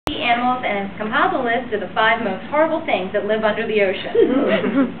animals and has compiled a list of the 5 most horrible things that live under the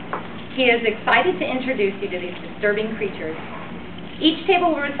ocean. He is excited to introduce you to these disturbing creatures. Each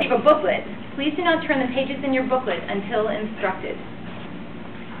table will receive a booklet. Please do not turn the pages in your booklet until instructed.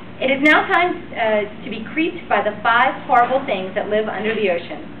 It is now time to be creeped by the 5 horrible things that live under the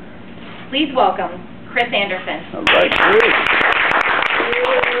ocean. Please welcome Chris Anderson. All right,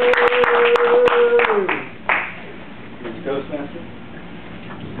 Mr. Ghostmaster,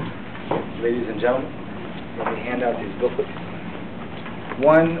 ladies and gentlemen, let me hand out these booklets.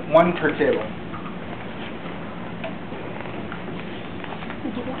 One per table.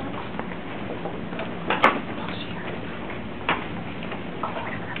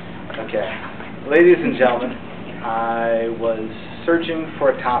 Okay, ladies and gentlemen, I was searching for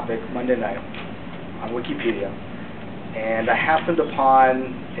a topic Monday night on Wikipedia, and I happened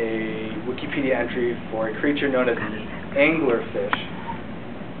upon a Wikipedia entry for a creature known as anglerfish.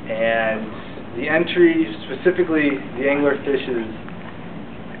 And the entry, specifically the anglerfish's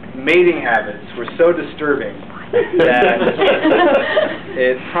mating habits, were so disturbing that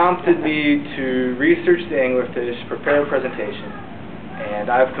it prompted me to research the anglerfish, prepare a presentation, and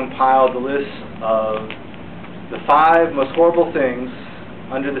I've compiled a list of the 5 most horrible things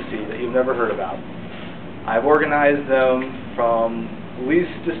under the sea that you've never heard about. I've organized them from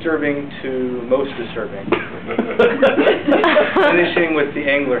least disturbing to most disturbing, finishing with the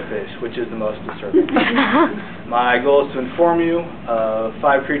anglerfish, which is the most disturbing. My goal is to inform you of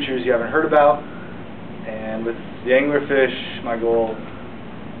 5 creatures you haven't heard about, and with the anglerfish, my goal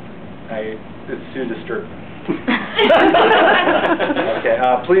is to disturb them. Okay,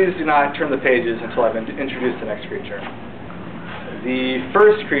 please do not turn the pages until I've introduced the next creature. The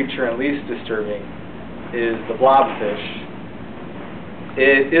first creature and least disturbing is the blobfish.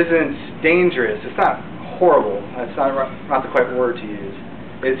 It isn't dangerous. It's not horrible. That's not the quite word to use.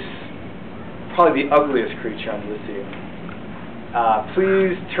 It's probably the ugliest creature under the sea.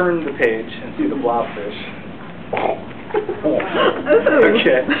 Please turn the page and see the blobfish.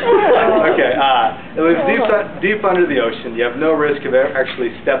 Okay. It lives deep under the ocean. You have no risk of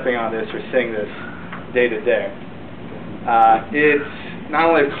actually stepping on this or seeing this day to day. It's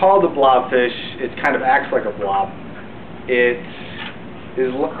not only called a blobfish, it kind of acts like a blob. It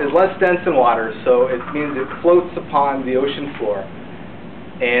is less dense than water, so it means it floats upon the ocean floor.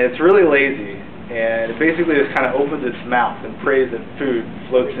 And it's really lazy, and it basically just kind of opens its mouth and prays that food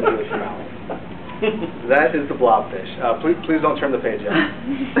floats into its mouth. That is the blobfish. Please don't turn the page yet.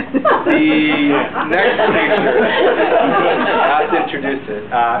 The next creature, I have to introduce it.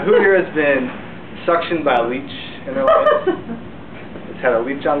 Who here has been suctioned by a leech in their life? It's had a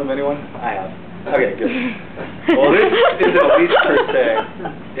leech on them, anyone? I have. Okay, good. Well, this isn't a leech per se.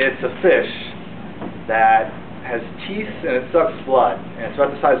 It's a fish that has teeth and it sucks blood, and it's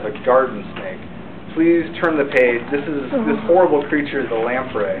about the size of a garden snake. Please turn the page. This horrible creature is the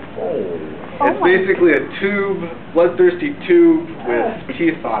lamprey. It's basically a bloodthirsty tube with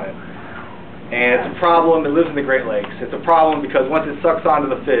teeth on it. And it's a problem. It lives in the Great Lakes. It's a problem because once it sucks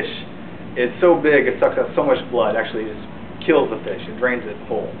onto the fish, it's so big, it sucks out so much blood, actually it just kills the fish. It drains it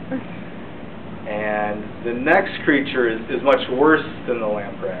whole. And the next creature is much worse than the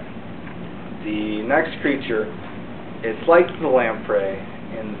lamprey. The next creature, it's like the lamprey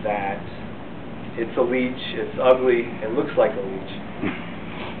in that it's a leech, it's ugly, it looks like a leech.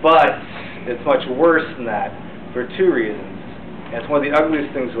 But it's much worse than that for 2 reasons. And it's one of the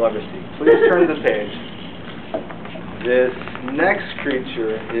ugliest things you'll ever see. Please turn to the page. This next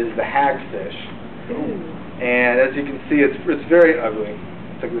creature is the hagfish. And as you can see, it's very ugly.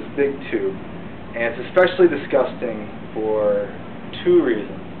 It's like this big tube. And it's especially disgusting for 2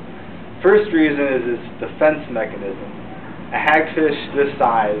 reasons. First reason is its defense mechanism. A hagfish this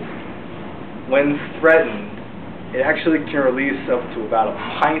size, when threatened, it actually can release up to about a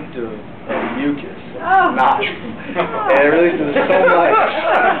pint of mucus. Not. And it releases so much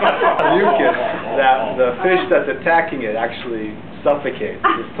mucus that the fish that's attacking it actually suffocates.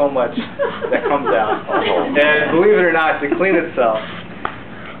 There's so much that comes out. And believe it or not, to clean itself,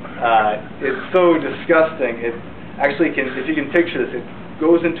 it's so disgusting. It actually can, if you can picture this, it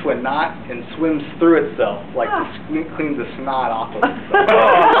goes into a knot and swims through itself, like cleans the snot off of itself.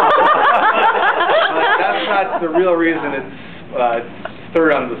 But that's not the real reason it's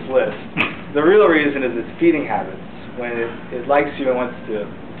third on this list. The real reason is its feeding habits. When it likes you and wants to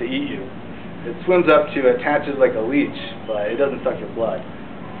eat you, it swims up to you, attaches like a leech, but it doesn't suck your blood.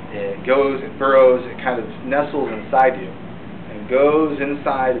 It goes, it burrows, it kind of nestles inside you, and goes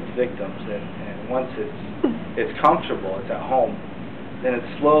inside its victims. And once it's comfortable, it's at home, then it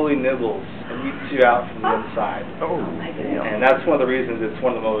slowly nibbles and eats you out from the inside. Oh, And that's one of the reasons it's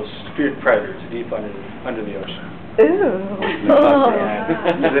one of the most feared predators deep under the ocean. Ooh.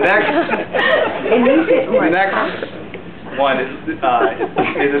 And the next one is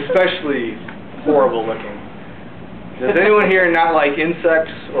especially horrible looking. Does anyone here not like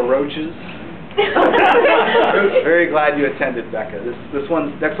insects or roaches? Very glad you attended, Becca.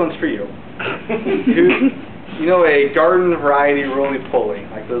 Next one's for you. You know, a garden variety roly-poly,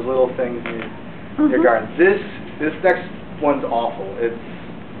 like those little things in your garden. This next one's awful. It's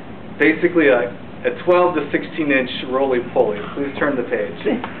basically a 12 to 16-inch roly-poly. Please turn the page.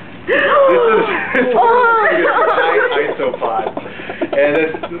 This is giant isopod, and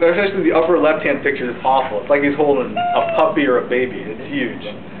especially the upper left-hand picture is awful. It's like he's holding a puppy or a baby. It's huge,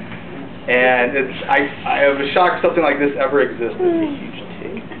 and I am shocked something like this ever existed.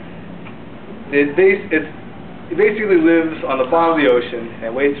 It basically lives on the bottom of the ocean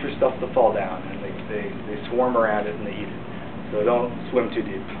and waits for stuff to fall down, and they swarm around it and they eat it. So don't swim too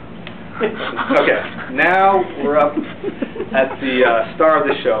deep. Okay, now we're up at the star of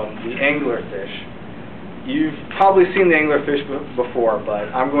the show, the anglerfish. You've probably seen the anglerfish before,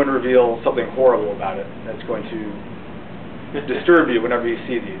 but I'm going to reveal something horrible about it that's going to disturb you whenever you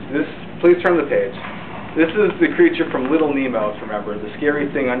see these. Please turn the page. This is the creature from Little Nemo, remember, the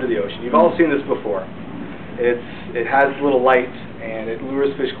scary thing under the ocean. You've all seen this before. It has little lights, and it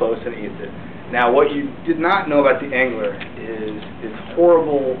lures fish close and eats it. Now, what you did not know about the angler is its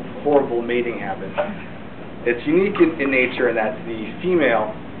horrible, horrible mating habit. It's unique in nature in that the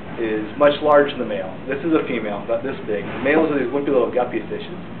female is much larger than the male. This is a female, about this big. The males are these wimpy little guppy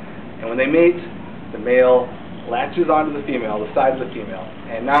fishes. And when they mate, the male latches onto the female, the side of the female.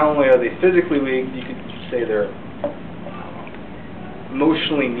 And not only are they physically weak, you could say they're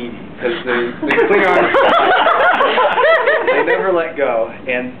emotionally needy, because they cling on. They never let go,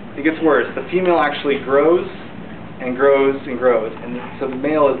 and it gets worse. The female actually grows and grows and grows, and so the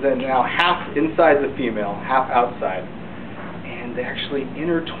male is then now half inside the female, half outside, and they actually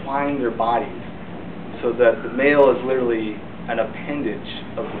intertwine their bodies so that the male is literally an appendage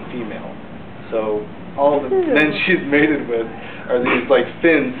of the female. So all of the men she's mated with are these like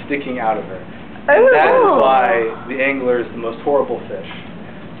fins sticking out of her. And that is why the angler is the most horrible fish.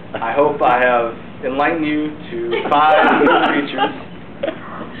 I hope I have enlightened you to 5 new creatures.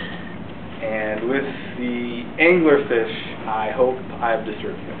 And with the anglerfish, I hope I have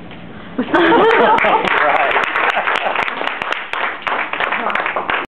disturbed you. Right.